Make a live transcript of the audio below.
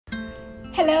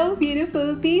Hello,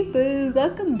 beautiful people.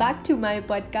 Welcome back to my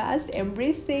podcast,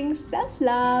 Embracing Self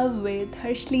Love with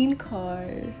Harshleen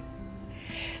Kaur.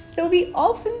 So, we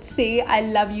often say, I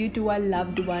love you to our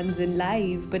loved ones in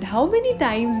life, but how many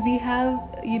times we have,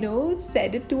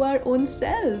 said it to our own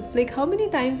selves? Like, how many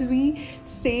times we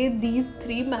say these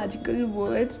three magical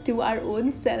words to our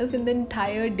own self in the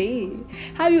entire day?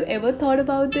 Have you ever thought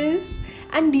about this?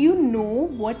 And do you know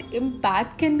what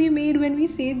impact can be made when we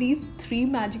say these three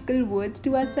magical words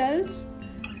to ourselves?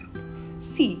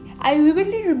 See, I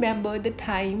vividly remember the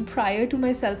time prior to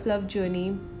my self love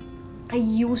journey. I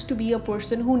used to be a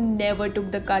person who never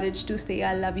took the courage to say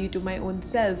I love you to my own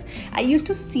self. I used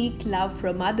to seek love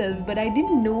from others, but I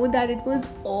didn't know that it was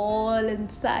all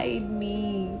inside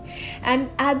me. And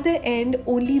at the end,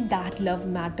 only that love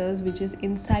matters, which is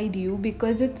inside you,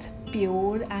 because it's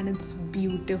pure and it's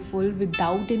beautiful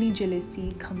without any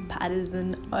jealousy,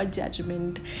 comparison, or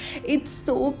judgment. It's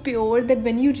so pure that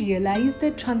when you realize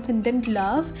that transcendent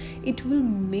love, it will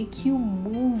make you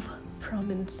move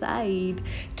from inside.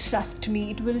 Trust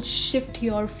me, it will shift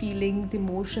your feelings,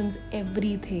 emotions,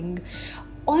 everything.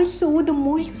 Also, the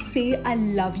more you say I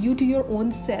love you to your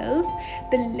own self,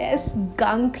 the less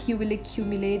gunk you will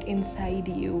accumulate inside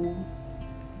you.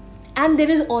 And there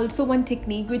is also one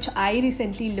technique which I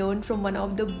recently learned from one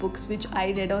of the books which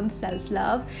I read on self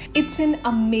love. It's an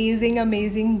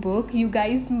amazing book. You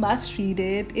guys must read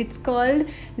it. It's called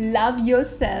Love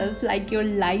Yourself Like Your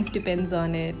Life Depends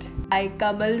on It by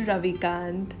Kamal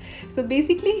Ravikant. So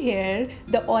basically, here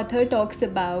the author talks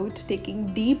about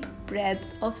taking deep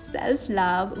breaths of self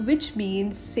love, which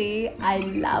means say, I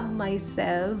love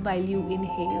myself while you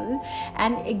inhale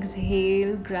and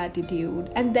exhale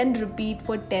gratitude, and then repeat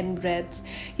for 10 breaths.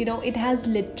 It has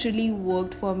literally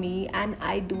worked for me, and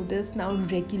I do this now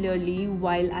regularly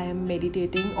while I am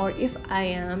meditating or if I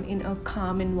am in a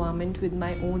calm environment with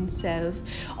my own self.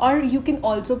 Or you can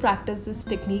also practice this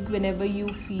technique whenever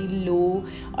you feel low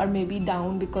or maybe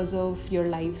down because of your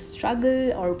life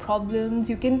struggle or problems.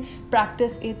 You can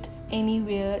practice it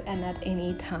anywhere and at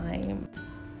any time.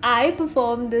 I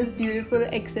perform this beautiful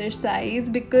exercise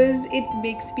because it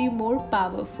makes me more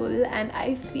powerful and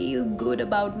I feel good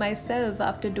about myself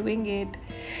after doing it.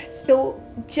 So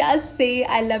just say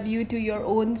I love you to your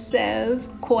own self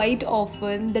quite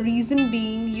often. The reason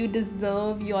being, you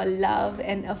deserve your love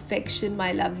and affection,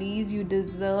 my lovelies. You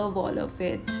deserve all of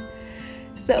it.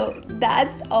 So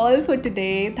that's all for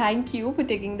today. Thank you for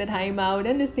taking the time out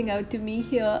and listening out to me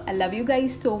here. I love you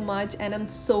guys so much and I'm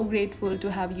so grateful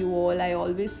to have you all. I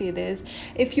always say this.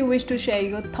 If you wish to share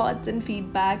your thoughts and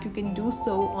feedback, you can do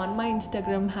so on my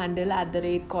Instagram handle at the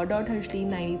rate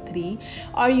 @core.hershly93,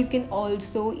 or you can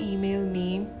also email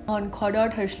me on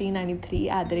core.hershly93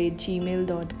 at the rate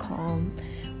gmail.com.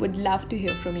 Would love to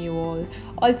hear from you all.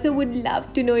 Also, would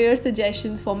love to know your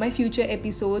suggestions for my future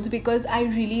episodes because I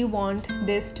really want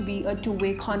this to be a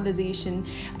two-way conversation.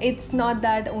 It's not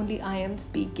that only I am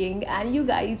speaking and you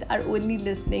guys are only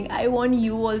listening. I want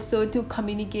you also to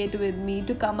communicate with me,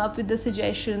 to come up with the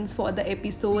suggestions for the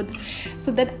episodes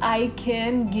so that I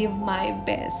can give my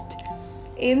best.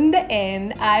 In the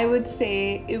end, I would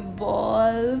say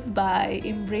evolve by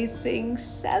embracing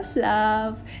self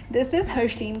love. This is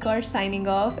Harshleen Kaur signing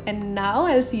off, and now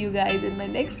I'll see you guys in my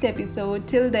next episode.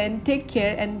 Till then, take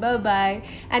care and bye bye,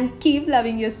 and keep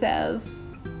loving yourself.